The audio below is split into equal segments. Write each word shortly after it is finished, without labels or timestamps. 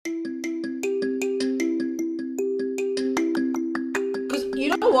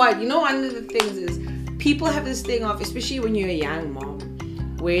know what? You know, one of the things is people have this thing of, especially when you're a young mom,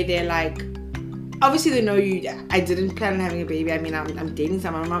 where they're like, obviously they know you. I didn't plan on having a baby. I mean, I'm dating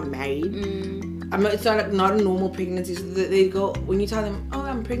someone. I'm not married. It's not a normal pregnancy. So they go, when you tell them, oh,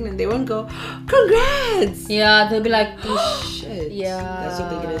 I'm pregnant, they won't go, congrats. Yeah, they'll be like, oh shit. Yeah, that's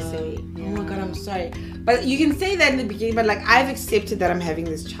what they're gonna say. Yeah. Oh my god, I'm sorry. But you can say that in the beginning. But like, I've accepted that I'm having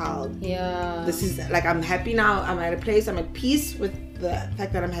this child. Yeah. This is like, I'm happy now. I'm at a place. I'm at peace with the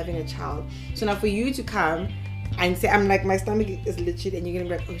fact that I'm having a child. So now for you to come and say, I'm like, my stomach is literally, and you're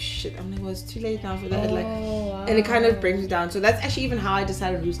gonna be like, oh shit, I'm like, well, it's too late now for that. Wow. And it kind of brings me down. So that's actually even how I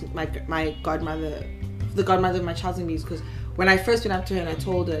decided who's my godmother, the godmother of my child's gonna be, because when I first went up to her and I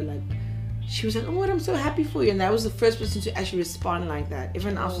told her, like, she was like, oh, I'm so happy for you. And that was the first person to actually respond like that.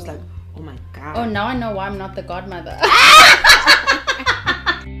 Everyone else was like, oh my god. Oh, now I know why I'm not the godmother.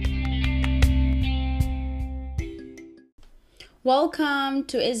 Welcome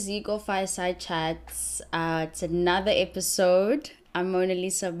to Ezekiel Fireside Chats. It's another episode. I'm Mona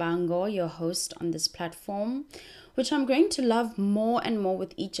Lisa Bango, your host on this platform, which I'm going to love more and more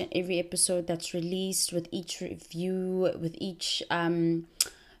with each and every episode that's released, with each review, with each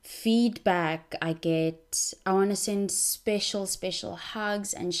feedback I get. I want to send special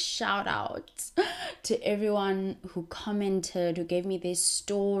hugs and shout outs to everyone who commented, who gave me their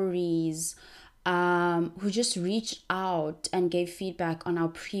stories, who just reached out and gave feedback on our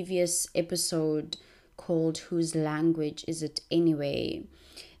previous episode called Whose Language Is It Anyway?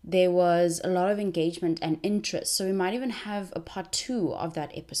 There was a lot of engagement and interest, so we might even have a part 2 of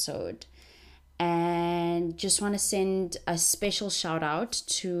that episode. And just want to send a special shout out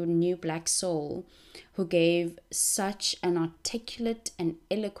to New Black Soul, who gave such an articulate and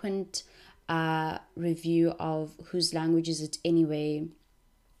eloquent review of Whose Language Is It Anyway?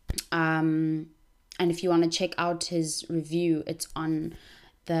 And if you want to check out his review, it's on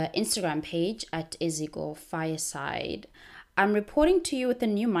the Instagram page at Ezekiel Fireside. I'm reporting to you with a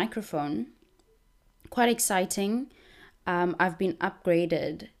new microphone. Quite exciting. I've been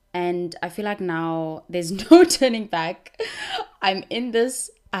upgraded and I feel like now there's no turning back. I'm in this.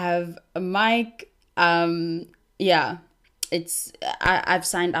 I have a mic. I've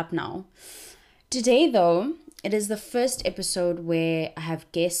signed up now. Today though, it is the first episode where I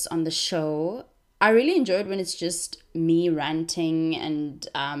have guests on the show. I really enjoyed when it's just me ranting and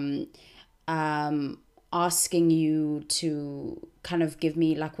asking you to kind of give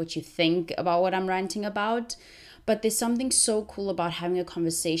me like what you think about what I'm ranting about. But there's something so cool about having a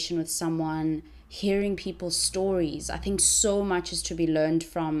conversation with someone, hearing people's stories. I think so much is to be learned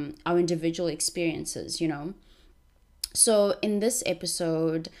from our individual experiences, you know. So in this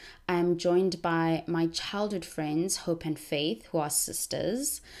episode, I'm joined by my childhood friends, Hope and Faith, who are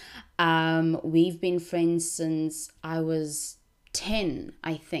sisters. We've been friends since I was 10,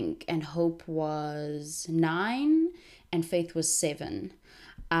 I think, and Hope was 9 and Faith was 7.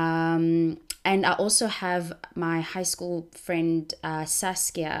 And I also have my high school friend,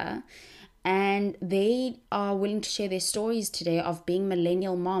 Saskia, and they are willing to share their stories today of being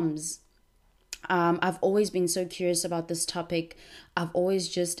millennial moms. I've always been so curious about this topic. I've always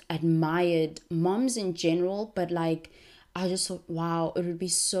just admired moms in general, but like, I just thought, wow, it would be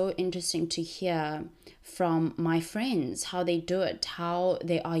so interesting to hear from my friends how they do it, how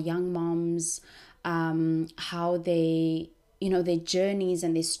they are young moms, how they, you know, their journeys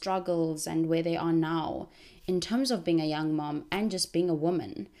and their struggles and where they are now in terms of being a young mom and just being a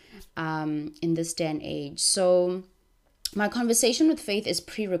woman in this day and age. So my conversation with Faith is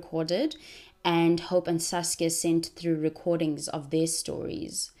pre-recorded, and Hope and Saskia sent through recordings of their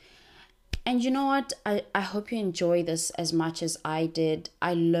stories. And you know what? I hope you enjoy this as much as I did.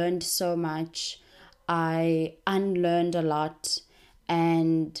 I learned so much. I unlearned a lot.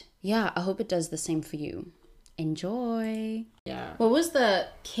 And yeah, I hope it does the same for you. Enjoy. Yeah. What was the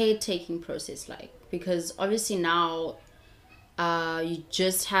caretaking process like? Because obviously now you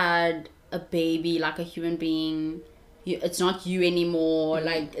just had a baby, like a human being. It's not you anymore.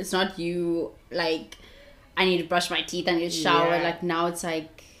 Like, it's not you, like, I need to brush my teeth, I need to shower. Yeah. Like, now it's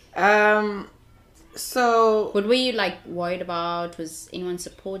like... So... What were you, like, worried about? Was anyone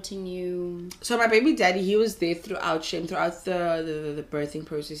supporting you? So my baby daddy, he was there throughout the birthing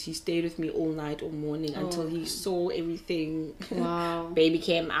process. He stayed with me all night, all morning, until he saw everything. Wow. Baby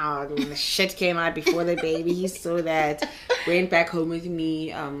came out, and the shit came out before the baby. He saw that. Went back home with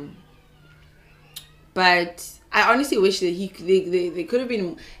me. But... I honestly wish that they could have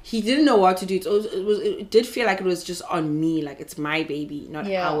been. He didn't know what to do. It did feel like it was just on me, like it's my baby,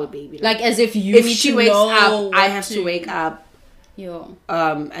 not our baby. Like as if you. If she wakes up, I have to wake up. Yeah.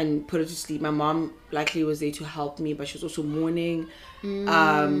 And put her to sleep. My mom luckily was there to help me, but she was also mourning.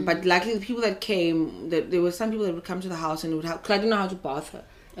 But luckily the people that came, there were some people that would come to the house and would help, because I didn't know how to bath her.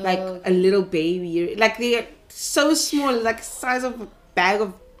 Like a little baby, like they're so small, like the size of a bag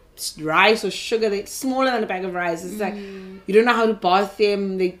of rice or sugar. They're smaller than a bag of rice. It's like you don't know how to bath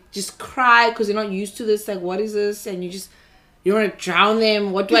them. They just cry because they're not used to this. Like, what is this? And you want to drown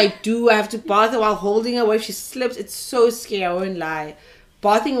them. What do I do? I have to bath her while holding her. What if she slips? It's so scary. I won't lie.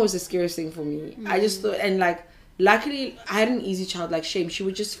 Bathing was the scariest thing for me. I just thought, and like, luckily I had an easy child like Shame. She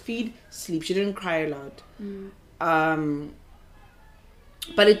would just feed, sleep. She didn't cry a lot.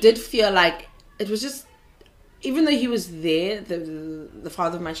 But it did feel like it was just, even though he was there, the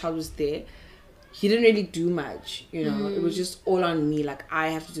father of my child was there, he didn't really do much, you know. It was just all on me. Like, I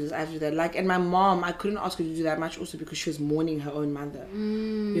have to do this, I have to do that. Like, and my mom, I couldn't ask her to do that much also because she was mourning her own mother,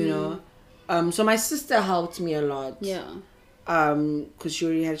 you know. So my sister helped me a lot. Yeah. Because she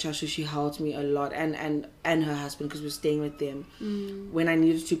already had a child, so she helped me a lot, and her husband, because we were staying with them. When I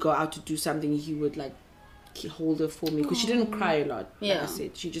needed to go out to do something, he would like hold her for me, because she didn't cry a lot. Like I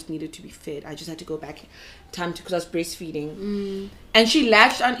said, she just needed to be fed. I just had to go back time to, because I was breastfeeding. And she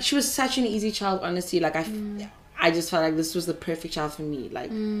latched on. She was such an easy child, honestly. Like I just felt like this was the perfect child for me.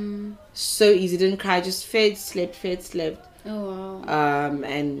 Like so easy, didn't cry, just fed, slept. Oh wow.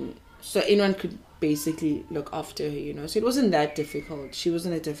 And so anyone could basically look after her, you know. So it wasn't that difficult. She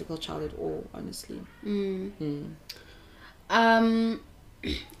wasn't a difficult child at all, honestly.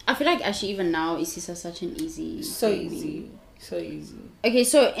 I feel like actually even now Isisa such an easy baby. So easy. Okay,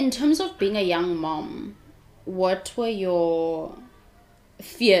 so in terms of being a young mom, what were your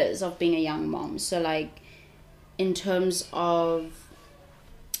fears of being a young mom? So like in terms of,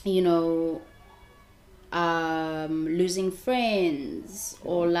 you know, losing friends,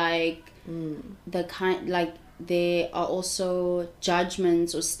 or like the kind, like there are also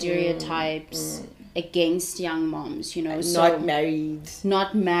judgments or stereotypes against young moms, you know. Not married, you know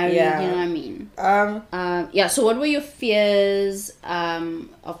what I mean. So what were your fears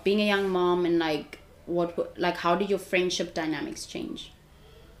of being a young mom, and like how did your friendship dynamics change?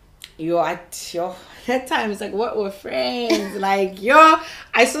 That time it's like, what were friends? Like,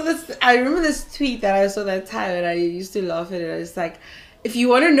 I saw this, I remember this tweet that I saw that time, and I used to laugh at it. It's like, if you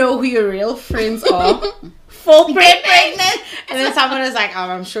want to know who your real friends are, fall pregnant. And then someone is like,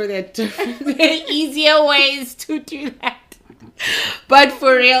 I'm sure there are easier ways to do that. But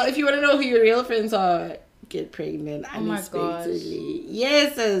for real, if you want to know who your real friends are, get pregnant unexpectedly.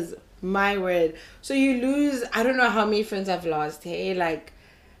 Yes, is my word. So you lose, I don't know how many friends I've lost, hey? Like,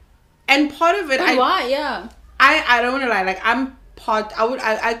 and part of it, why? Yeah. I don't want to lie, like,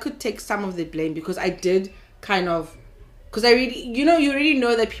 I could take some of the blame, because I did kind of, because I really, you already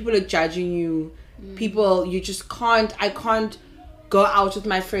know that people are judging you. People, you just I can't go out with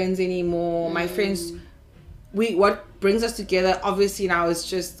my friends anymore. My friends, what brings us together, obviously now, is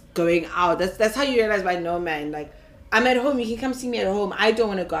just going out. That's how you realize, by no, man, like, I'm at home, you can come see me at home. I don't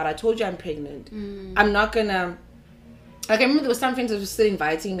want to go out. I told you I'm pregnant. I'm not gonna, like, I remember there were some friends that were still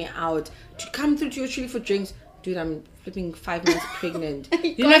inviting me out to come through to your tree for drinks. Dude, I'm flipping 5 months pregnant.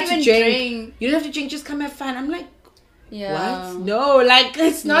 You don't have to drink. You don't have to drink, just come have fun. I'm like, what? No, like,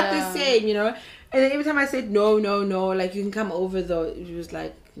 it's not the same, you know. And then every time I said no, like, you can come over, though, it was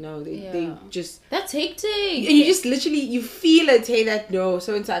like, no, they just, that's hectic. And you just literally, you feel it, hey, that no,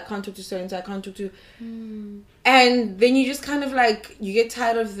 so and so I can't talk to, so and so I can't talk to. And then you just kind of like, you get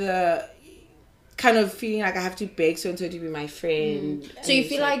tired of the kind of feeling like I have to beg so and so to be my friend. So you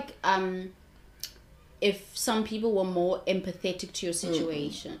feel like if some people were more empathetic to your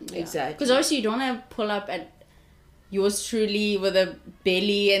situation. Exactly. Because obviously you don't want to pull up at yours truly with a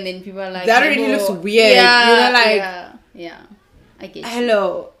belly, and then people are like, that already looks weird. Yeah. I get you.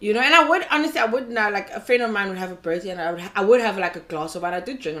 Hello, you know. And I would honestly, I would not, like, a friend of mine would have a birthday, and I would have like a glass of wine. I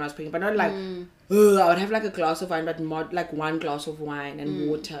did drink when I was pregnant, but not like, I would have like a glass of wine, but not like one glass of wine and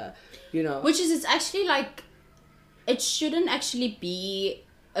water, you know. Which is, it's actually like, it shouldn't actually be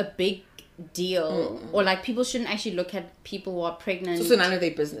a big deal, or like people shouldn't actually look at people who are pregnant. It's also none of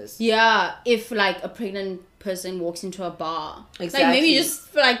their business. Yeah, if like a pregnant person walks into a bar, exactly. Like maybe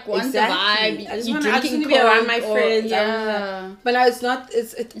just like want the vibe. I just want to be around my friends. But now it's not.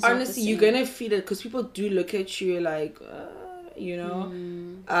 It's honestly, you're gonna feel it, because people do look at you like, you know.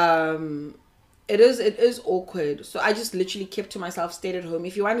 It is awkward. So I just literally kept to myself, stayed at home.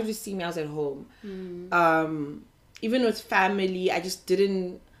 If you wanted to see me, I was at home. Even with family, I just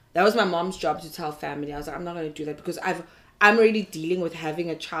didn't. That was my mom's job to tell family. I was like, I'm not going to do that, because I'm already dealing with having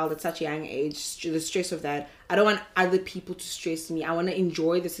a child at such a young age, the stress of that. I don't want other people to stress me. I want to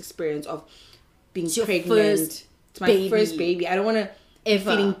enjoy this experience of being pregnant. It's my first baby. I don't want to be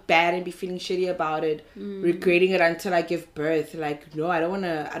feeling bad and be feeling shitty about it, regretting it until I give birth. Like, no, I don't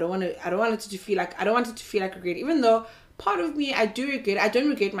want it to feel like regret. Even though part of me, I do regret. I don't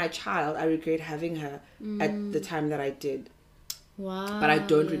regret my child. I regret having her at the time that I did. Wow. But I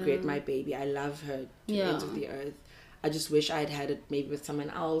don't regret my baby. I love her to the ends of the earth. I just wish I had it maybe with someone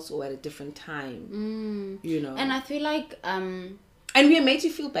else or at a different time. You know. And I feel like and we are made to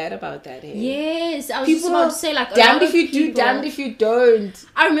feel bad about that. Hey? Yes, I was just about to say, like, damned if you do, damned if you don't.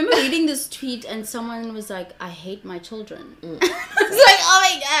 I remember reading this tweet and someone was like, I hate my children. I was like, oh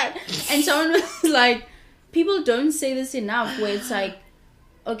my god. And someone was like, people don't say this enough, where it's like,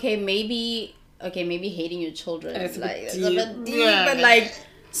 okay, maybe hating your children is like it's a bit deep, but like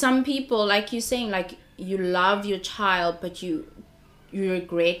some people, like you're saying, like you love your child, but you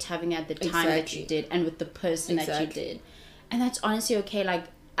regret having it at the time that you did and with the person that you did. And that's honestly okay. Like,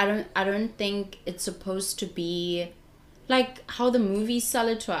 I don't think it's supposed to be like how the movies sell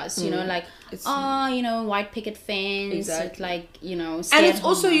it to us, you know, like, white picket fence, it's like, and it's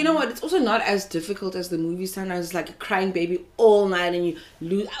also, you know what, it's also not as difficult as the movies. Sometimes it's like a crying baby all night and you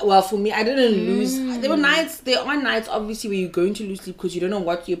lose. Well, for me, I didn't lose. There are nights obviously where you're going to lose sleep because you don't know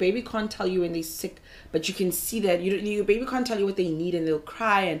what your baby can't tell you when they're sick, but you can see that your baby can't tell you what they need and they'll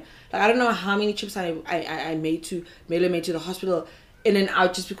cry. And like, I don't know how many trips I made to the hospital in and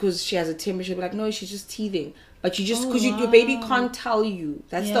out just because she has a temperature. But like, no, she's just teething. But you just, because your baby can't tell you.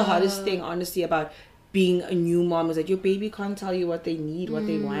 That's the hardest thing, honestly, about being a new mom, is that your baby can't tell you what they need, what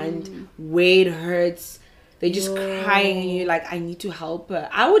they want, where it hurts. They're just crying and you're like, I need to help her.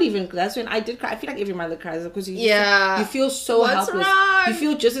 That's when I did cry. I feel like every mother cries because you feel so helpless. Wrong? You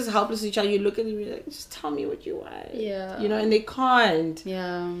feel just as helpless as each other. You look at them and you're like, just tell me what you want. Yeah. And they can't.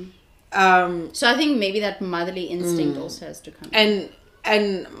 Yeah. So I think maybe that motherly instinct also has to come.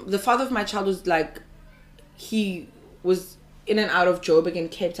 And the father of my child was like, he was in and out of Joburg and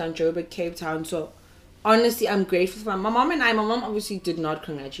Cape Town. So honestly, I'm grateful for my mom. My mom obviously did not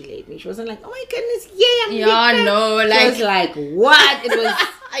congratulate me. She wasn't like, oh my goodness, yay, I'm like, she was like, what? It was,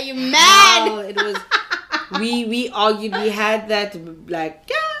 are you mad? No, it was, we argued. We had that, like,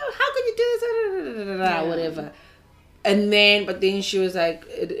 yeah, how could you do this? Whatever. And then, but then she was like,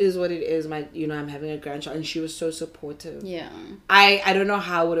 it is what it is. I'm having a grandchild. And she was so supportive. Yeah. I don't know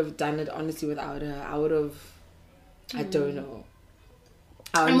how I would have done it, honestly, without her. I would have, I don't know.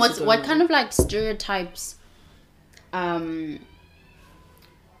 And what kind of like stereotypes or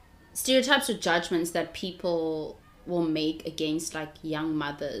judgments that people will make against like young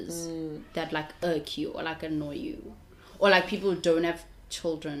mothers that like irk you or like annoy you, or like people who don't have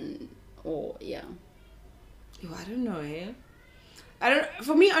children, or I don't know,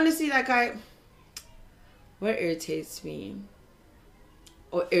 for me, honestly, like what irritates me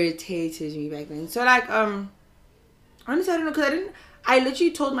or irritated me back then. So like honestly, I don't know, because I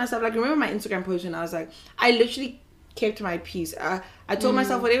literally told myself, like, remember my Instagram post when I was like, I literally kept my peace. I told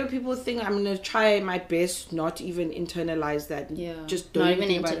myself, whatever people think, I'm gonna try my best not to even internalize that. Just don't even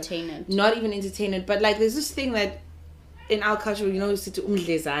entertain it. Not even entertain it. But like, there's this thing that in our culture,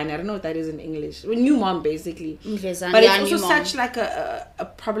 it's I don't know what that is in English. New mom, basically. But it's also such like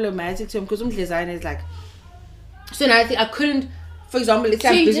a problematic term, because is like, so now I couldn't. For example, let's say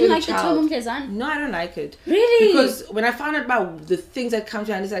I'm busy with a child. So you didn't like the term? No, I don't like it. Really? Because when I found out about the things that come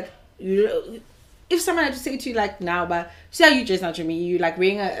to mind, it's like, if someone had to say to you like now, but see how you dress now to me, you like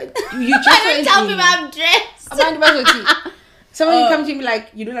wearing you dress. I don't tell me about dress. Someone can come to me like,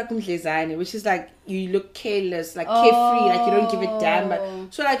 you look like umdlezane, which is like, you look careless, like carefree, like you don't give a damn.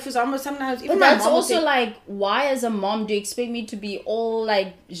 But so like, for example, sometimes even that's also say, like, why as a mom do you expect me to be all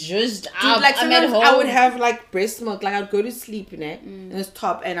like zhuzhed up? Like sometimes I would have like breast milk, like I'd go to sleep in this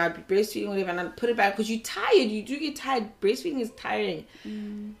top, and I'd be breastfeeding whatever, and I'd put it back because you're tired. You do get tired. Breastfeeding is tiring.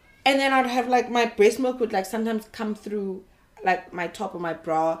 And then I'd have like my breast milk would like sometimes come through like my top of my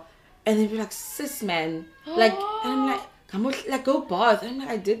bra, and then be like, sis, man, like, and I'm like, come on, like, go bath. I'm like,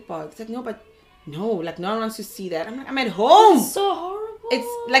 I did bath. It's like, no, but no, like, no one wants to see that. I'm like, I'm at home. It's so horrible.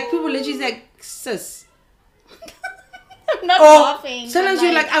 It's like, people literally like, sis. I'm not laughing. Sometimes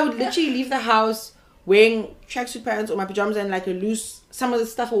you're like, I would literally leave the house wearing tracksuit pants or my pajamas and like a loose, some of the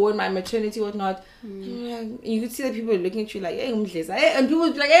stuff I wore in my maternity, whatnot. And you could see that people are looking at you like, hey, and people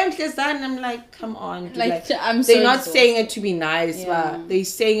would be like, hey, and I'm like, come on. Dude. Like, they're not saying it to be nice, but they're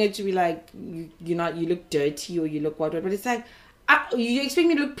saying it to be like, you look dirty or you look whatever. But it's like, you expect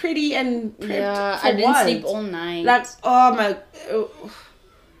me to look pretty and prepped for I didn't what? sleep all night. Like,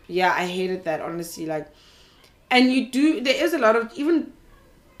 I hated that, honestly. Like, and there is a lot of, even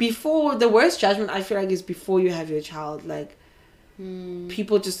before, the worst judgment I feel like is before you have your child. Like,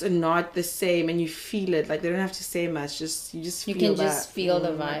 people just are not the same, and you feel it. Like, they don't have to say much. You can just feel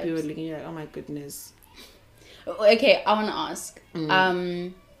the vibes. People looking at you like, oh my goodness. Okay, I want to ask.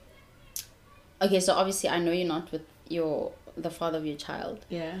 Okay, so obviously I know you're not with the father of your child.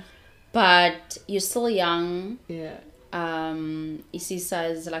 Yeah. But you're still young. Yeah.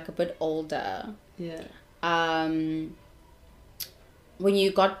 Isisa is like a bit older. Yeah. When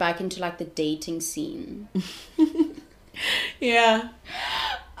you got back into like the dating scene. Yeah.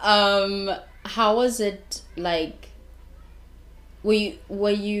 How was it like?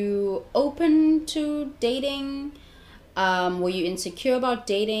 Were you open to dating? Were you insecure about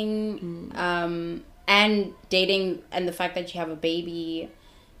dating? And dating and the fact that you have a baby?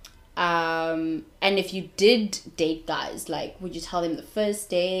 And if you did date guys, like, would you tell them the first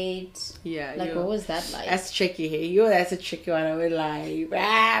date? Yeah. Like, what was that like? That's tricky. Hey, that's a tricky one. I would like.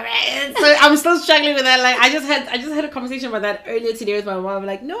 So I'm still struggling with that. Like, I just had a conversation about that earlier today with my mom.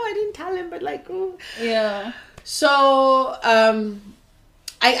 Like, no, I didn't tell him, but like, oh. Yeah. So, I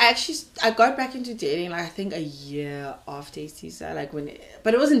got back into dating, like, I think a year after Isisa, like,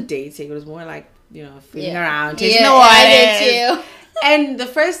 but it wasn't dating. It was more like, fooling around, tasting the waters. And the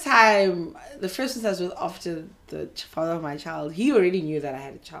first time I was with after the father of my child, he already knew that I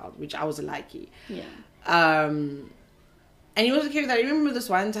had a child, which I was lucky. Yeah. And he was okay with that. I remember this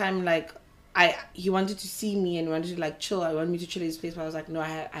one time, like, he wanted to see me and wanted to like chill. I wanted me to chill at his place, but I was like, no,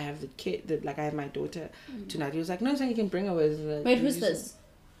 I have the kid. I have my daughter tonight. He was like, no, so you can bring her with. Like, wait, who's this?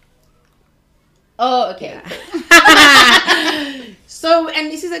 Oh, okay. Yeah. So, and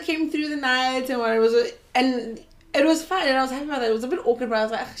this is that came through the night, and when it was fun, and I was happy about that. It was a bit awkward, but I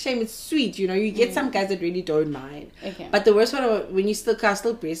was like, shame, it's sweet, you get some guys that really don't mind. Okay. But the worst one, when you still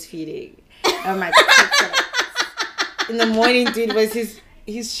breastfeeding, I'm like, in the morning, dude, was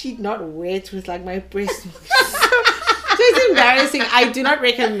his sheet not wet with like my breast milk. So it's embarrassing. I do not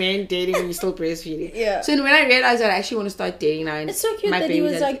recommend dating when you're still breastfeeding. Yeah. So when I realized that I actually want to start dating now, and it's so cute that he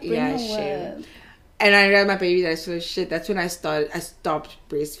was like, bring her with. And I realized my baby that so shit. That's when I stopped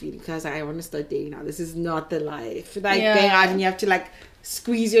breastfeeding, because I want to start dating now. This is not the life. Like, going out and you have to like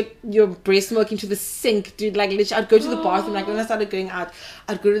squeeze your breast milk into the sink, dude. Like, literally, I'd go to the bathroom. Like, when I started going out,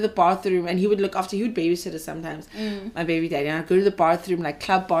 I'd go to the bathroom, and he would babysit us sometimes. My baby daddy, and I'd go to the bathroom, like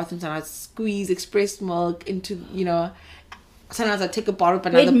club bathrooms, and I'd squeeze express milk into, Sometimes I'd take a bottle,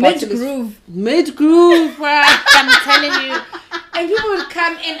 but now the bottle mid-groove, I'm telling you. And people would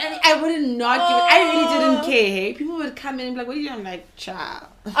come in, and I would not give it. I really didn't care. Hey, people would come in and be like, "What are you doing?" I'm like, "Child."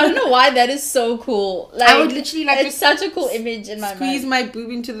 I don't know why that is so cool. Like, I would literally like it's such a cool image in my mind. Squeeze my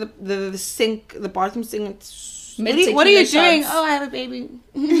boob into the sink, the bathroom sink. What are you doing? Oh, I have a baby.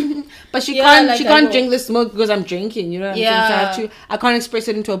 But she can't drink this milk because I'm drinking. You know what I'm saying? So I can't express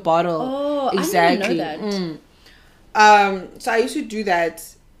it into a bottle. Oh, exactly. I didn't know that. So I used to do that,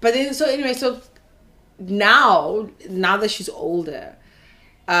 but then so now that she's older,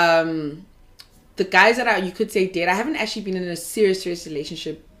 the guys that you could say date, I haven't actually been in a serious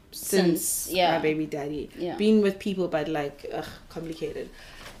relationship since my baby daddy. Been with people, but like complicated.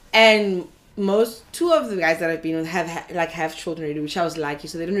 And two of the guys that I've been with have children already, which I was lucky,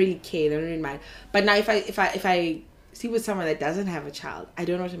 so they don't really care, they don't really mind. But now if I see with someone that doesn't have a child, I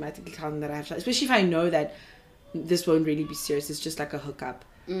don't automatically tell them that I have a child, especially if I know that this won't really be serious. It's just like a hookup.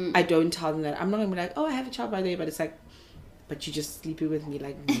 I don't tell them that. I'm not gonna be like, oh, I have a child by the way, but it's like, but you just sleeping with me,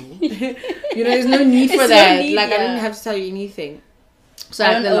 like, no. There's no need for that. I didn't have to tell you anything. So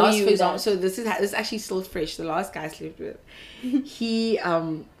like the last, for example, so this is actually still fresh. The last guy I slept with, he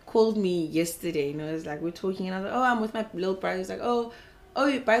called me yesterday. It was like, we're talking, and I was like, oh, I'm with my little brother. He's like, oh,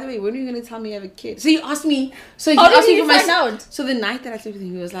 by the way, when are you gonna tell me you have a kid? So he asked me. So he asked me for my. So the night that I slept with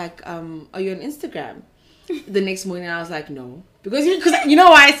him, he was like, are you on Instagram? The next morning, I was like, no. Because you know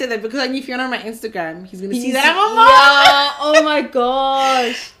why I said that? Because I knew if you're not on my Instagram, he's gonna see that I'm a mom. Yeah. Oh my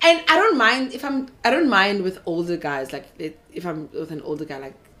gosh. And I don't mind with older guys. Like, if I'm with an older guy,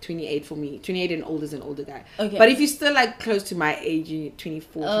 like 28 for me, 28 and older is an older guy. Okay. But if you're still like close to my age, you're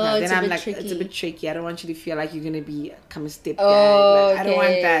 24, then I'm like, it's a bit tricky. I don't want you to feel like you're gonna become a stepdad. I don't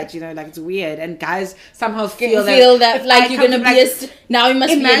want that. Like, it's weird. And guys somehow feel that like you're gonna be now you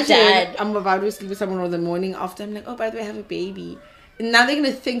must be a dad. I'm about to sleep with someone, or the morning after, I'm like, oh, by the way, I have a baby. And now they're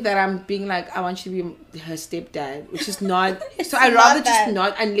gonna think that I'm being like, I want you to be her stepdad, which is not. So I'd rather just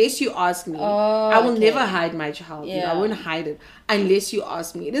not, unless you ask me. I will never hide my child. I won't hide it unless you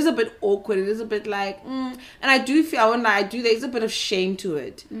ask me. It is a bit awkward. It is a bit like, and I do feel, I won't lie, there's a bit of shame to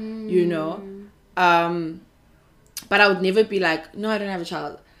it, But I would never be like, no, I don't have a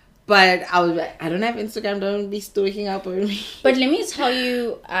child. But I don't have Instagram. Don't be stalking up on me. But let me tell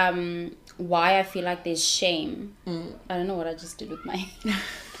you, why I feel like there's shame. I don't know what I just did with my...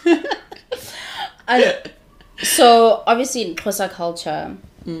 So, obviously in Xhosa culture,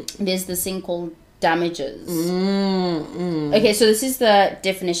 there's this thing called damages. Okay, so this is the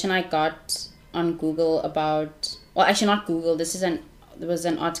definition I got on Google about... Well, actually not Google. There was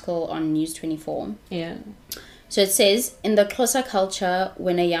an article on News 24. Yeah. So it says, in the Xhosa culture,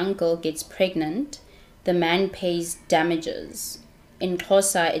 when a young girl gets pregnant, the man pays damages. In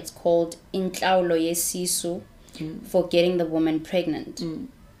Xhosa, it's called intlawulo yesisu for getting the woman pregnant.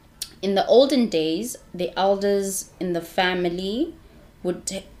 In the olden days, the elders in the family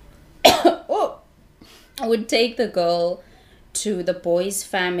would would take the girl to the boy's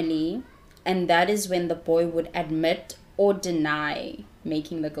family, and that is when the boy would admit or deny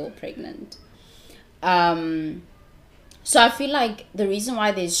making the girl pregnant. So I feel like the reason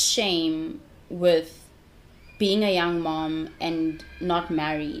why there's shame with being a young mom and not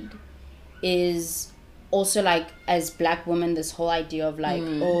married is also like, as black women, this whole idea of like,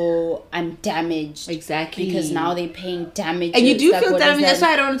 oh, I'm damaged. Exactly. Because now they're paying damages. And you do like, feel damaged. That's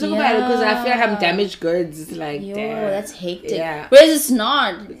why I don't want to talk about it, because I feel like I'm Yeah. damaged goods. It's like, Yo, damn. that's hectic. Yeah. Whereas it's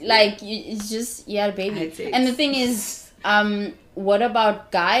not. Like, it's just, you had a baby. I'd say And the thing is, what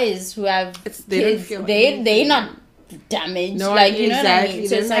about guys who have they don't kids? feel They're not damaged. No, like, you know what I exactly. mean?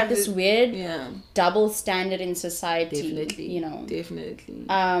 So They it's don't like have this the- weird Yeah. double standard in society. Definitely. You know. Definitely.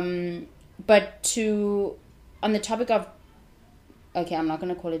 But on the topic of, okay, I'm not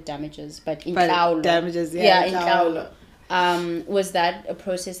going to call it damages, but intlawulo. Damages, yeah. Yeah, intlawulo. intlawulo. Was that a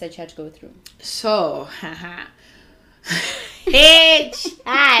process that you had to go through? So, hey,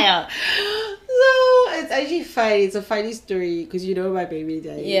 child. So, it's actually funny. It's a funny story, because you know my baby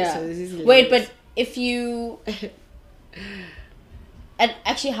died. Yeah. So this is Wait, hilarious. but if you... And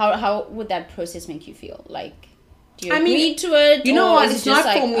actually, how would that process make you feel? Like, do you agree to it? You know or what? is it It's just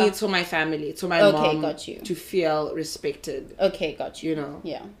not like, for me. It's for my family. It's for my Okay, mom. got you. To feel respected. Okay, got you. You know.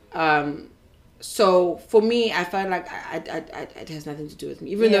 Yeah. So for me, I felt like it has nothing to do with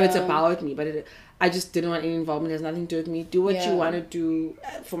me, even though it's Yeah. about me. But I just didn't want any involvement. It has nothing to do with me. Do what Yeah. you want to do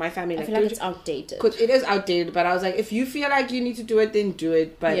for my family. I feel like it's outdated. Cause it is outdated. But I was like, if you feel like you need to do it, then do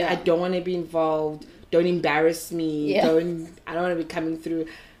it. But Yeah. I don't want to be involved. Don't embarrass me. Yeah. I don't want to be coming through.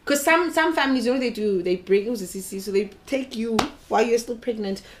 Because some families, you know what they do? They bring you to CC, so they take you while you're still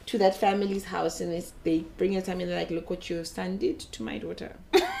pregnant to that family's house, and they bring your tummy and they're like, look what your son did to my daughter.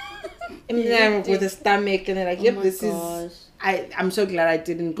 And then with a stomach, and they're like, yep, my this gosh. is... I'm so glad I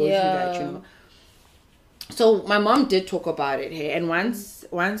didn't go through that, you know. So my mom did talk about it, hey, and once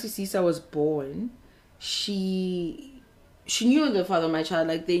Isisa was born, she knew the father of my child.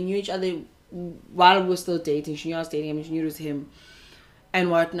 Like, they knew each other while we were still dating. She knew I was dating him, and she knew it was him and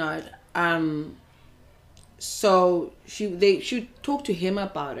whatnot. So she talked to him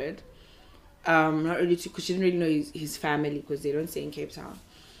about it. Not really, because she didn't really know his family, because they don't stay in Cape Town.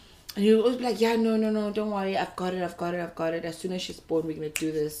 And he was like, yeah, no, don't worry, I've got it. As soon as she's born, we're gonna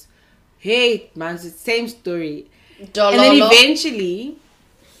do this. Hey, man, it's the same story. Dololo. And then eventually,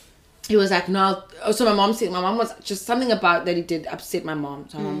 he was like, no. Also, my mom was just something about that he did upset my mom.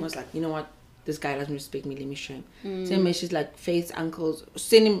 So my mom was like, you know what? This guy doesn't respect me. Let me show him. So anyway, she's like, Faith's uncles,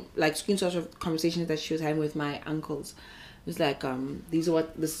 send him like screenshots of conversations that she was having with my uncles. It was like,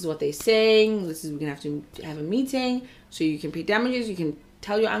 this is what they're saying. We're gonna have to have a meeting so you can pay damages. You can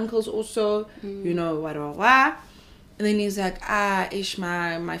tell your uncles also, you know, what. And then he's like, Ish,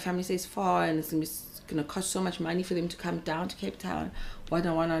 my family stays far, and it's gonna cost so much money for them to come down to Cape Town. Why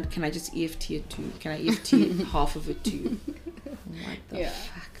not? Can I just EFT it too? Can I EFT half of it too? What the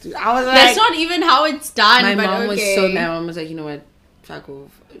fuck, dude? I was like, That's not even how it's done. my but mom was okay. so mad. My mom was like, you know what? Fuck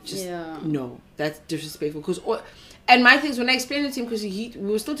off. Just Yeah. no. That's disrespectful. And my thing is, when I explained it to him, because we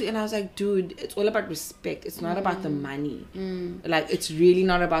were still together, and I was like, dude, it's all about respect. It's not about the money. Like, it's really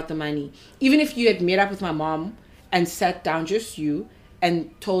not about the money. Even if you had met up with my mom and sat down, just you,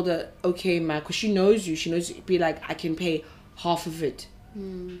 and told her, okay, ma, because she knows you, be like, I can pay half of it.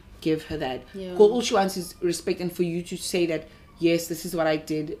 Give her that. Yeah. All she wants is respect, and for you to say that, yes, this is what I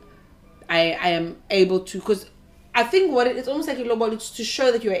did. I am able to, because I think it's almost like a global, it's to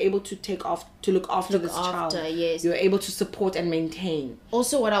show that you are able to look after this child. Yes. You're able to support and maintain.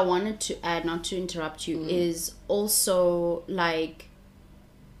 Also, what I wanted to add, not to interrupt you, is also like,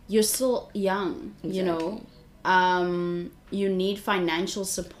 you're still young, you know. You need financial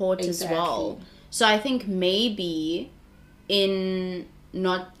support as well. So I think maybe in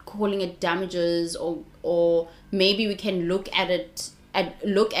not calling it damages, or maybe we can look at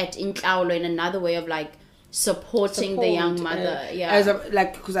intlawulo in another way of like, supporting the young mother. As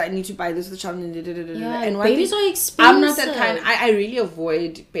like, because I need to buy this for the child. And babies are expensive. I'm not that kind. I really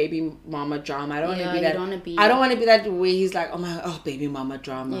avoid baby mama drama. I don't want to be that. I don't want to be that way. He's like, baby mama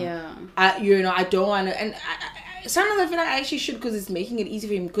drama. Yeah. I don't want to. And sometimes I feel like I actually should, because it's making it easy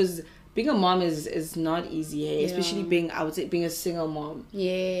for him. Because being a mom is not easy, hey? Especially being a single mom.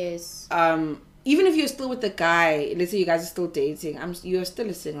 Yes. Even if you're still with the guy, let's say you guys are still dating, you're still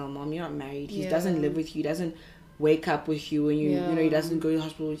a single mom. You're not married. He doesn't live with you. He doesn't wake up with you, and he doesn't go to the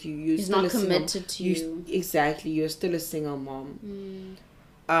hospital with you. He's still not committed to you. Exactly. You're still a single mom.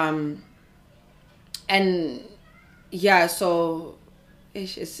 And yeah, so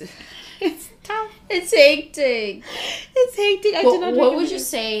it's tough. It's hectic. It's hectic. What would you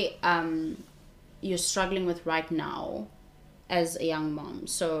say you're struggling with right now as a young mom?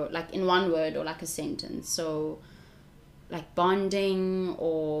 So like in one word or like a sentence. So like bonding,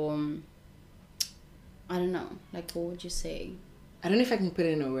 or I don't know, like what would you say? I don't know if I can put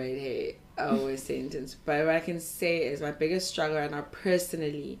it in a word, hey, or a sentence, but what I can say is my biggest struggle right now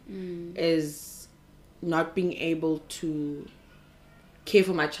personally is not being able to care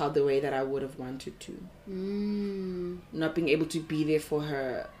for my child the way that I would have wanted to. Not being able to be there for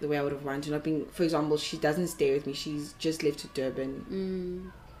her the way I would have wanted. Not being, for example, she doesn't stay with me. She's just left to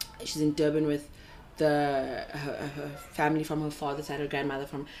Durban. She's in Durban with her family from her father's side, her grandmother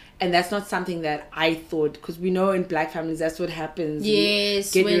from, and that's not something that I thought, because we know in black families that's what happens.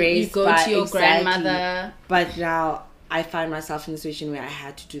 Yes, when you go to your grandmother. But now I find myself in a situation where I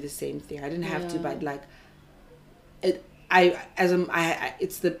had to do the same thing. I didn't have to, but like it.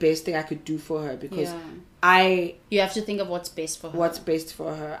 It's the best thing I could do for her, because you have to think of what's best for her. What's best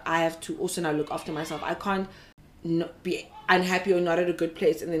for her. I have to also now look after myself. I can't not be unhappy or not at a good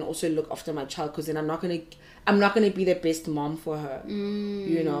place and then also look after my child, because then I'm not gonna be the best mom for her.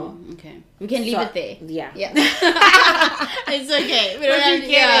 You know. Okay, we can leave it there. Yeah. It's okay. We don't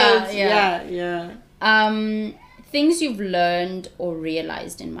have to. Yeah. Things you've learned or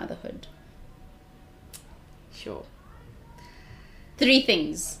realized in motherhood. Sure. 3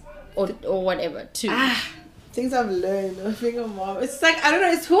 things or whatever. 2. Things I've learned of being a mom. It's like, I don't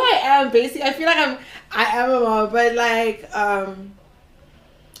know, it's who I am basically. I feel like I am a mom, but like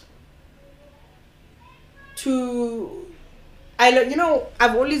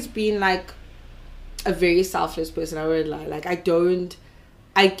I've always been like a very selfless person. I won't lie. Like I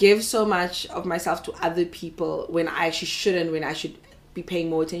give so much of myself to other people when I actually shouldn't, when I should be paying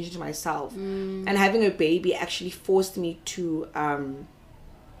more attention to myself. And having a baby actually forced me to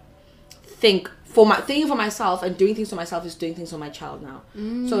thinking for myself, and doing things for myself is doing things for my child now.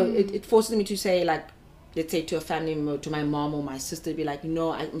 So it forces me to say, like, let's say to a family member, to my mom or my sister, be like,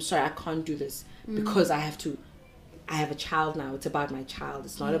 no, I'm sorry, I can't do this, because I have a child now. It's about my child.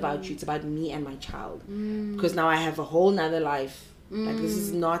 It's not about you. It's about me and my child. Because now I have a whole nother life. Like, this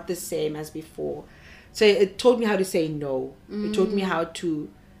is not the same as before. So it taught me how to say no. It taught me how to,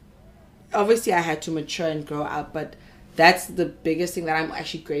 obviously I had to mature and grow up, but that's the biggest thing that I'm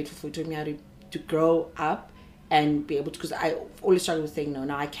actually grateful for. It taught me how to grow up and be able to, because I always struggled with saying no.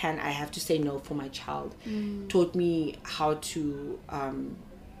 Now I have to say no for my child. Taught me how to,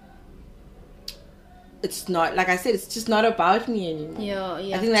 it's not, like I said, it's just not about me anymore.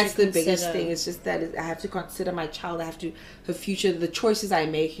 I think that's the biggest thing. It's just that I have to consider my child. I have to, her future, the choices I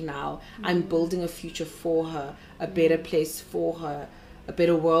make now, I'm building a future for her, a better place for her, a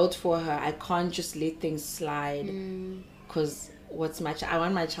better world for her. I can't just let things slide, because I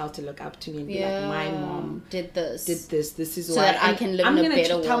want my child to look up to me and be like, my mom did this. This is so why that I can live in a better world. I'm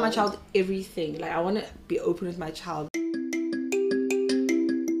going to tell my child everything. Like, I want to be open with my child.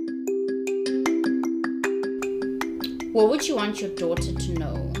 What would you want your daughter to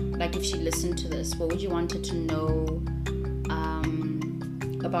know? Like, if she listened to this, what would you want her to know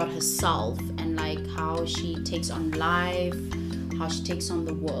about herself, and like how she takes on life, how she takes on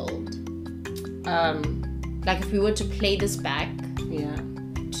the world? Like, if we were to play this back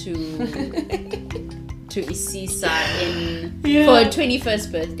to Isisa for her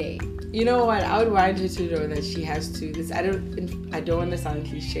 21st birthday. You know what? I would want her to know that she has to. This I don't want to sound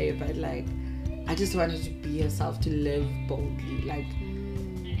cliche, but like, I just want her to be herself, to live boldly. Like,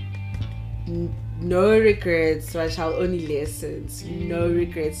 no regrets, my child, only lessons. No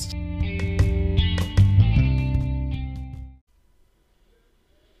regrets.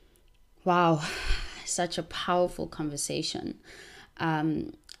 Wow, such a powerful conversation.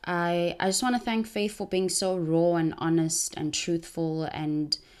 I just want to thank Faith for being so raw and honest and truthful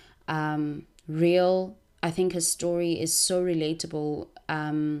and real. I think her story is so relatable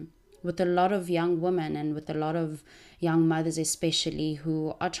with a lot of young women and with a lot of young mothers especially,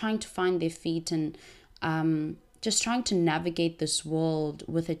 who are trying to find their feet and just trying to navigate this world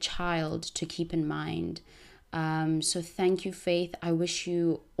with a child to keep in mind. So thank you, Faith. I wish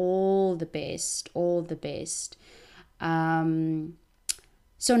you all the best, all the best.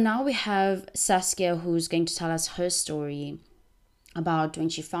 So now we have Saskia, who's going to tell us her story about when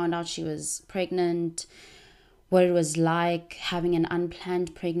she found out she was pregnant, what it was like having an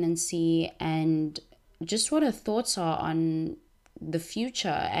unplanned pregnancy, and just what her thoughts are on the future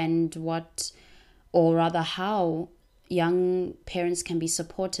and what, or rather how, young parents can be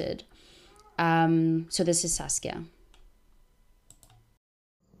supported. So this is Saskia.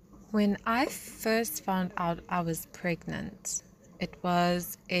 When I first found out I was pregnant, it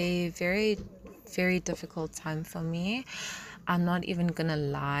was a very, very difficult time for me. I'm not even gonna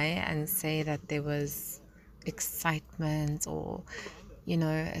lie and say that there was excitement or,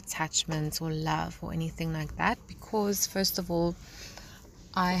 attachment or love or anything like that, because first of all,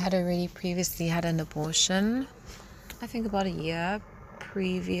 I had already previously had an abortion, I think about a year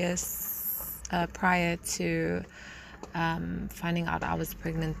prior to finding out I was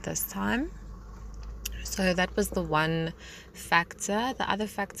pregnant this time. So that was the one factor. The other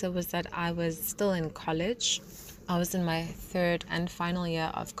factor was that I was still in college. I was in my third and final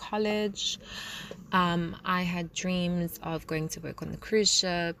year of college. I had dreams of going to work on the cruise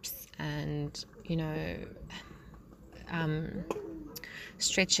ships and,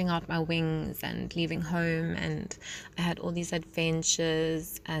 stretching out my wings and leaving home, and I had all these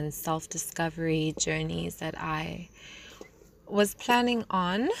adventures and self-discovery journeys that I was planning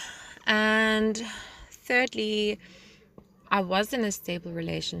on. And thirdly, I was in a stable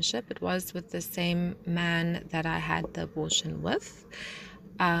relationship. It was with the same man that I had the abortion with.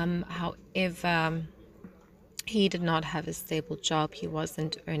 However, he did not have a stable job. He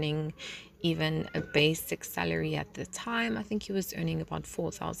wasn't earning even a basic salary at the time. I think he was earning about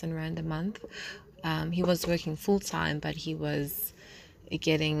 4,000 Rand a month. He was working full-time, but he was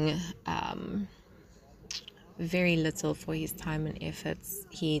getting very little for his time and efforts.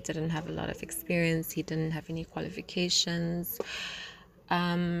 He didn't have a lot of experience. He didn't have any qualifications.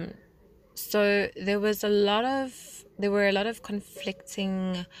 So there were a lot of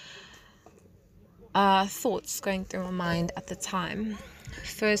conflicting thoughts going through my mind at the time.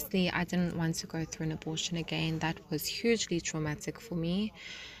 Firstly, I didn't want to go through an abortion again. That was hugely traumatic for me.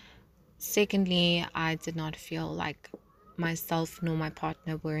 Secondly, I did not feel like myself nor my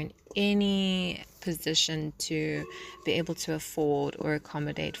partner were in any position to be able to afford or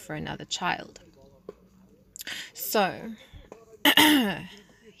accommodate for another child. So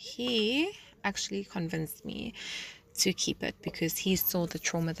he actually convinced me to keep it because he saw the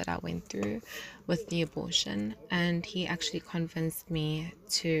trauma that I went through with the abortion, and he actually convinced me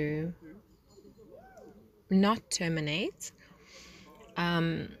to not terminate.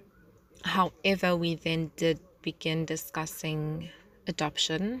 However, we then did begin discussing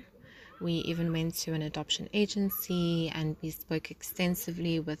adoption. We even went to an adoption agency and we spoke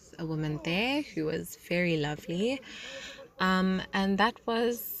extensively with a woman there who was very lovely. And that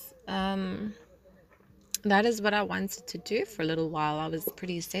is what I wanted to do for a little while. I was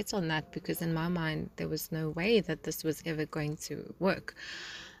pretty set on that because in my mind, there was no way that this was ever going to work.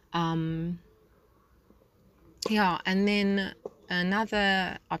 And then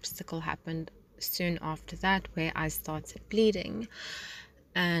another obstacle happened soon after that where I started bleeding.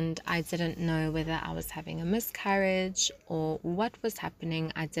 And I didn't know whether I was having a miscarriage or what was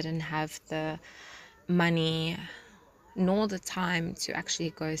happening. I didn't have the money nor the time to actually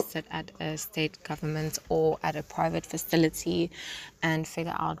go sit at a state government or at a private facility and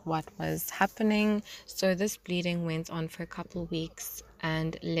figure out what was happening. So this bleeding went on for a couple of weeks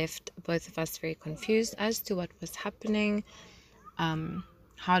and left both of us very confused as to what was happening.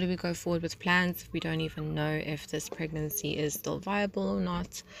 How do we go forward with plans if we don't even know if this pregnancy is still viable or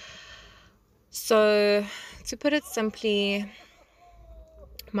not? So to put it simply,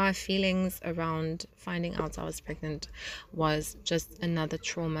 my feelings around finding out I was pregnant was just another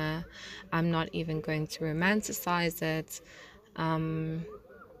trauma. I'm not even going to romanticize it.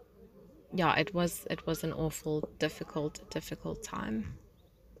 It was an awful, difficult time.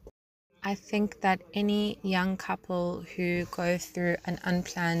 I think that any young couple who go through an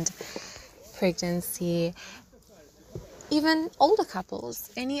unplanned pregnancy, even older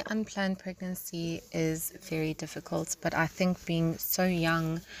couples, any unplanned pregnancy is very difficult. But I think being so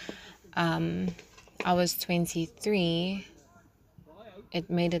young, I was 23, it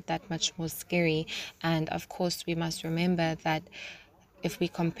made it that much more scary. And of course, we must remember that if we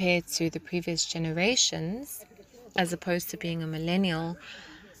compare to the previous generations, as opposed to being a millennial,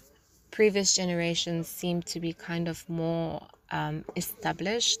 previous generations seem to be kind of more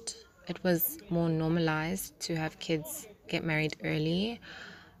established it was more normalized to have kids get married early,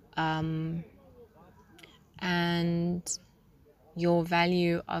 and your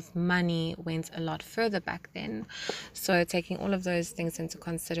value of money went a lot further back then. So taking all of those things into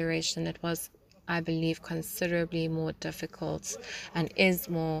consideration, it was, I believe, considerably more difficult, and is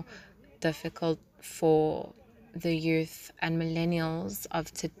more difficult for the youth and millennials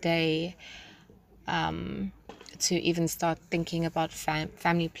of today to even start thinking about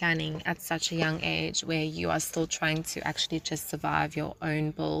family planning at such a young age, where you are still trying to actually just survive your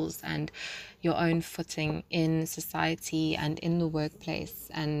own bills and your own footing in society and in the workplace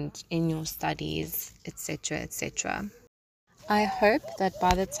and in your studies, etc., etc. I hope that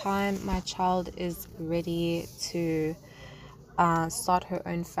by the time my child is ready to start her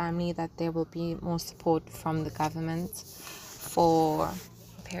own family, that there will be more support from the government for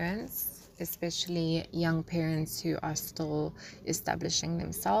parents, especially young parents who are still establishing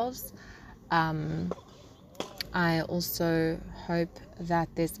themselves. I also hope that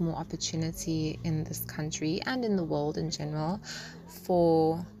there's more opportunity in this country and in the world in general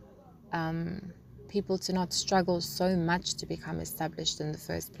for people to not struggle so much to become established in the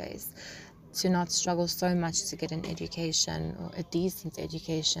first place, to not struggle so much to get an education or a decent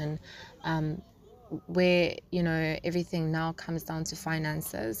education, where, you know, everything now comes down to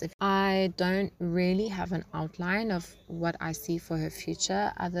finances. If I don't really have an outline of what I see for her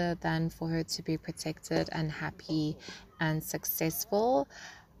future, other than for her to be protected and happy and successful,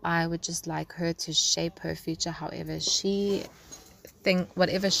 I would just like her to shape her future whatever she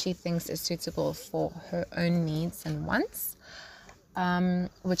thinks is suitable for her own needs and wants.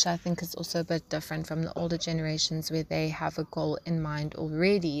 Which I think is also a bit different from the older generations, where they have a goal in mind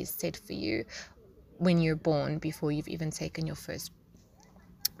already set for you when you're born, before you've even taken your first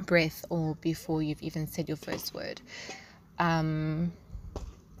breath or before you've even said your first word.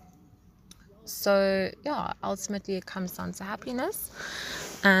 So yeah, ultimately it comes down to happiness,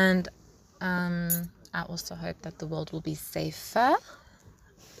 and I also hope that the world will be safer.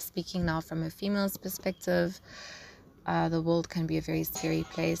 Speaking now from a female's perspective, the world can be a very scary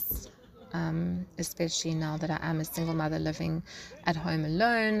place, especially now that I am a single mother living at home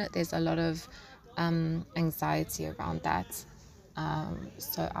alone. There's a lot of anxiety around that.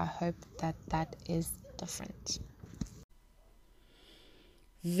 So I hope that is different.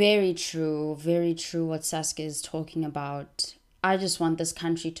 Very true what Saskia is talking about. I just want this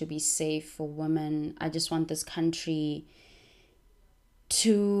country to be safe for women. I just want this country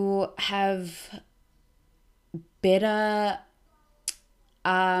to have better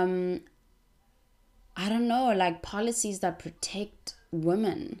I don't know, like policies that protect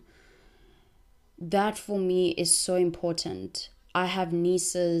women. That for me is so important. I have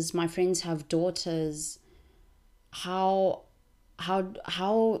nieces, my friends have daughters. How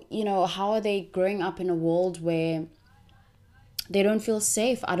you know, how are they growing up in a world where they don't feel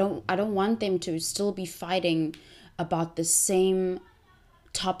safe? I don't want them to still be fighting about the same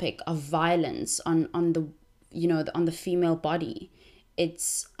topic of violence on the, you know, on the female body.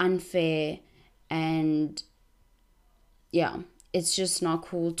 It's unfair, and yeah, it's just not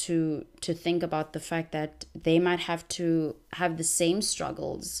cool to think about the fact that they might have to have the same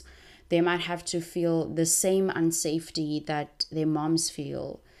struggles. They might have to feel the same unsafety that their moms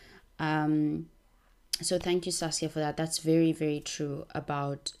feel. So thank you, Saskia, for that. That's very, very true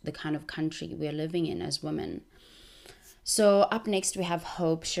about the kind of country we're living in as women. So up next, we have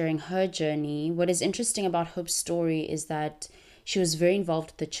Hope sharing her journey. What is interesting about Hope's story is that she was very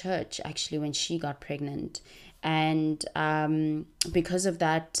involved with the church, actually, when she got pregnant. And because of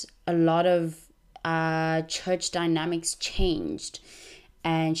that, a lot of church dynamics changed.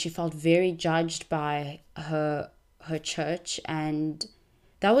 And she felt very judged by her church. And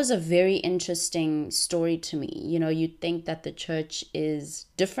that was a very interesting story to me. You know, you'd think that the church is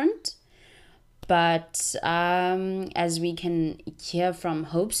different. But as we can hear from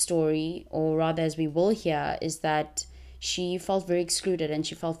Hope's story, or rather as we will hear, is that she felt very excluded and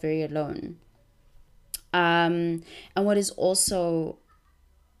she felt very alone. And what is also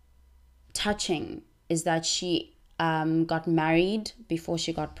touching is that she got married before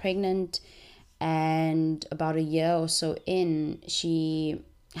she got pregnant, and about a year or so in, she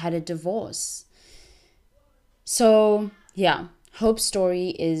had a divorce. So yeah, Hope's story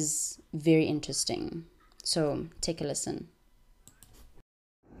is very interesting. So take a listen.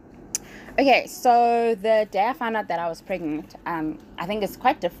 Okay, so the day I found out that I was pregnant, I think it's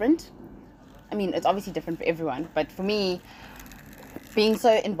quite different. I mean, it's obviously different for everyone, but for me, being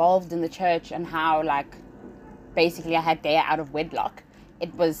so involved in the church and how, like, basically I had Dea out of wedlock,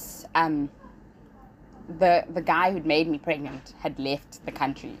 it was the guy who'd made me pregnant had left the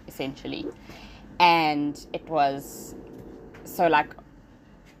country, essentially. And it was, so like,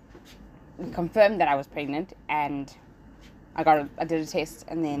 we confirmed that I was pregnant, and I did a test,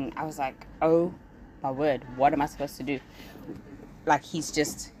 and then I was like, oh my word, what am I supposed to do? Like, he's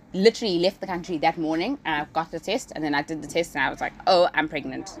just literally left the country that morning, and I got the test, and then I did the test, and I was like, oh, I'm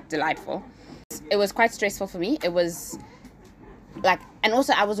pregnant. Delightful. It was quite stressful for me. It was like, and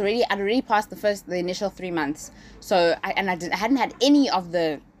also I'd already passed the initial 3 months, so I hadn't had any of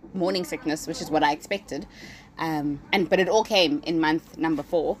the morning sickness, which is what I expected, but it all came in month number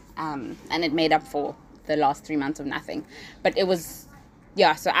 4, and it made up for the last 3 months of nothing. But it was,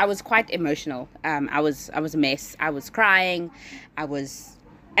 yeah, so I was quite emotional. I was a mess. I was crying.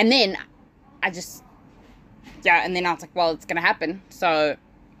 And then I was like, well, it's gonna happen. So,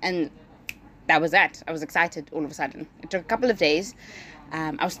 and that was that. I was excited all of a sudden. It took a couple of days.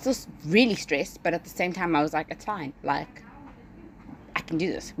 I was still really stressed, but at the same time I was like, it's fine. Like, I can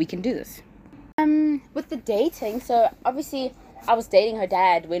do this. We can do this. With the dating, so obviously I was dating her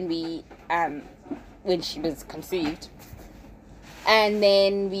dad when she was conceived, and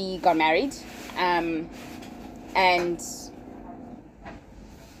then we got married, and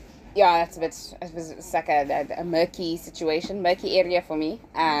yeah, it's like a murky situation, murky area for me,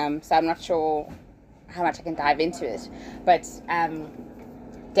 so I'm not sure how much I can dive into it, but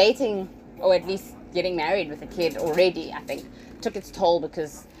dating, or at least getting married with a kid already, I think took its toll,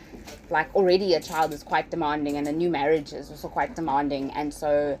 because like already a child is quite demanding, and a new marriage is also quite demanding, and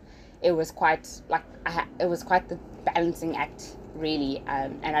so it was quite like it was quite the balancing act, really,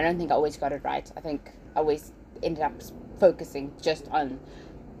 and I don't think I always got it right. I think I always ended up focusing just on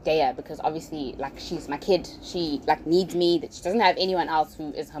Dea, because obviously, like, she's my kid, she like needs me, that she doesn't have anyone else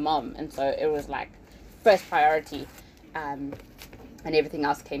who is her mom, and so it was like first priority, and everything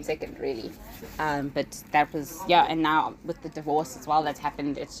else came second, really. But that was, yeah, and now with the divorce as well that's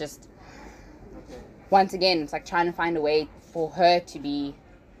happened, it's just, once again, it's like trying to find a way for her to be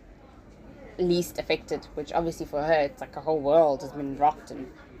least affected, which obviously for her, it's like a whole world has been rocked, and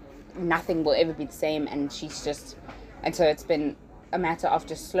nothing will ever be the same, and she's just, and so it's been a matter of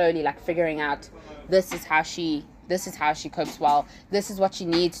just slowly like figuring out, this is how she copes well, this is what she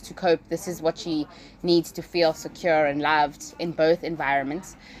needs to cope, this is what she needs to feel secure and loved in both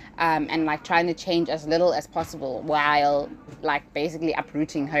environments, and like trying to change as little as possible while like basically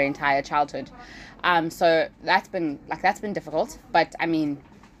uprooting her entire childhood. So that's been difficult, but I mean,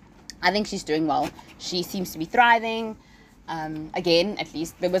 I think she's doing well. She seems to be thriving. Again, at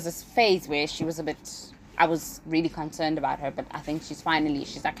least there was this phase where I was really concerned about her, but I think she's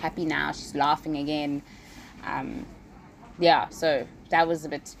like happy now. She's laughing again. Yeah, so that was a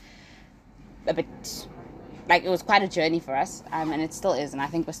bit like, it was quite a journey for us, and it still is, and I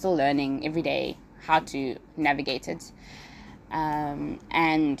think we're still learning every day how to navigate it.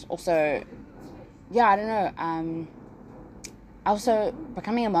 And also, yeah, I don't know. Also,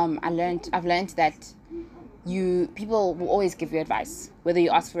 becoming a mom, I've learned that people will always give you advice, whether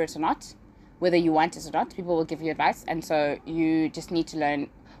you ask for it or not, whether you want it or not. People will give you advice, and so you just need to learn.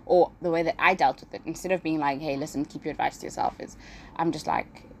 Or the way that I dealt with it, instead of being like, hey, listen, keep your advice to yourself, is I'm just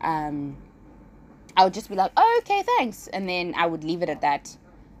like, I would just be like, oh, okay, thanks, and then I would leave it at that,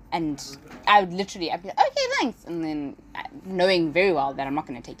 and I'd be like, okay, thanks, and then knowing very well that I'm not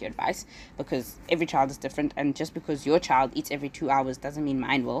going to take your advice, because every child is different, and just because your child eats every 2 hours doesn't mean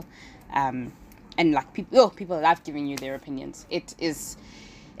mine will. And like, people love giving you their opinions. It is,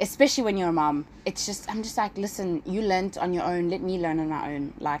 especially when you're a mom, I'm just like, listen, you learned on your own, let me learn on my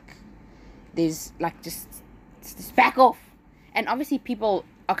own. Like, there's like, just back off. And obviously people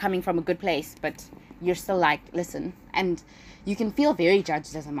are coming from a good place, but you're still like, listen. And you can feel very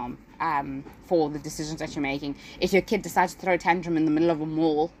judged as a mom, for the decisions that you're making. If your kid decides to throw a tantrum in the middle of a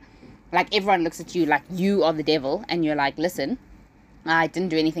mall, like, everyone looks at you like you are the devil, and you're like, listen, I didn't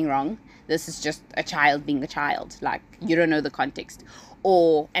do anything wrong. This is just a child being a child. Like, you don't know the context.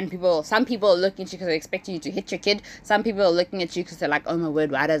 Some people are looking at you because they expect you to hit your kid. Some people are looking at you because they're like, oh my word,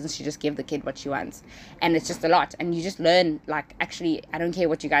 why doesn't she just give the kid what she wants? And it's just a lot. And you just learn, like, actually, I don't care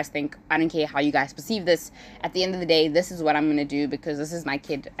what you guys think. I don't care how you guys perceive this. At the end of the day, this is what I'm going to do, because this is my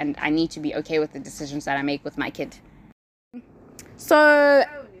kid, and I need to be okay with the decisions that I make with my kid. So,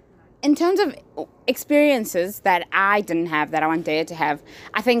 in terms of experiences that I didn't have, that I want Dea to have,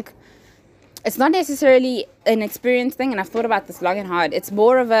 I think it's not necessarily an experience thing, and I've thought about this long and hard. It's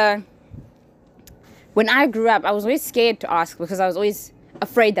more of when I grew up, I was always scared to ask, because I was always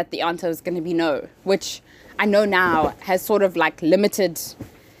afraid that the answer was going to be no, which I know now has sort of like limited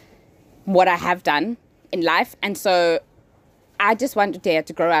what I have done in life. And so I just wanted Dea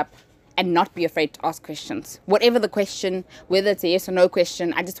to grow up and not be afraid to ask questions. Whatever the question, whether it's a yes or no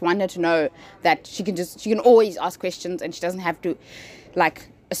question, I just want her to know that she can always ask questions, and she doesn't have to like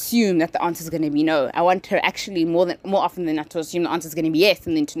assume that the answer is going to be no. I want her actually more often than not to assume the answer is going to be yes,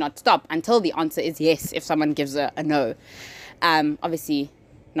 and then to not stop until the answer is yes if someone gives a no. Obviously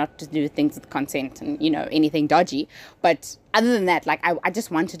not to do things with consent and, anything dodgy. But other than that, like, I just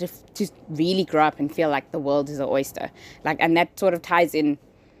wanted to really grow up and feel like the world is an oyster. Like, and that sort of ties in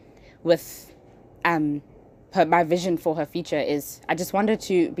with my vision for her future is I just want her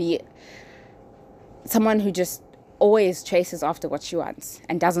to be someone who just always chases after what she wants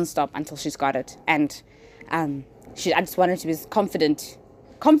and doesn't stop until she's got it. And I just want her to be this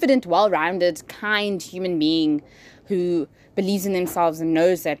confident, well-rounded, kind human being who believes in themselves and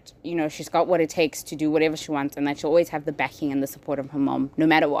knows that, she's got what it takes to do whatever she wants, and that she'll always have the backing and the support of her mom, no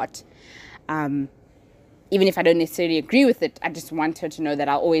matter what. Even if I don't necessarily agree with it, I just want her to know that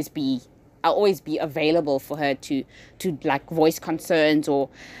I'll always be available for her to like voice concerns or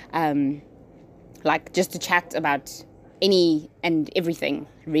like just to chat about any and everything,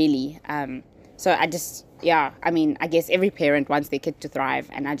 really. So I guess every parent wants their kid to thrive,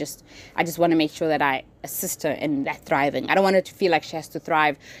 and I just want to make sure that I assist her in that thriving. I don't want her to feel like she has to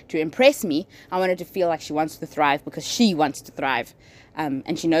thrive to impress me. I want her to feel like she wants to thrive because she wants to thrive.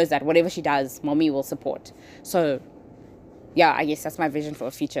 And she knows that whatever she does, mommy will support. So, yeah, I guess that's my vision for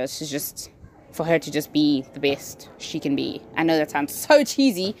the future. It's just for her to just be the best she can be. I know that sounds so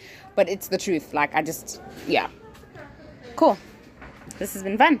cheesy, but it's the truth. Like, cool. This has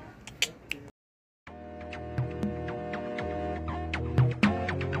been fun.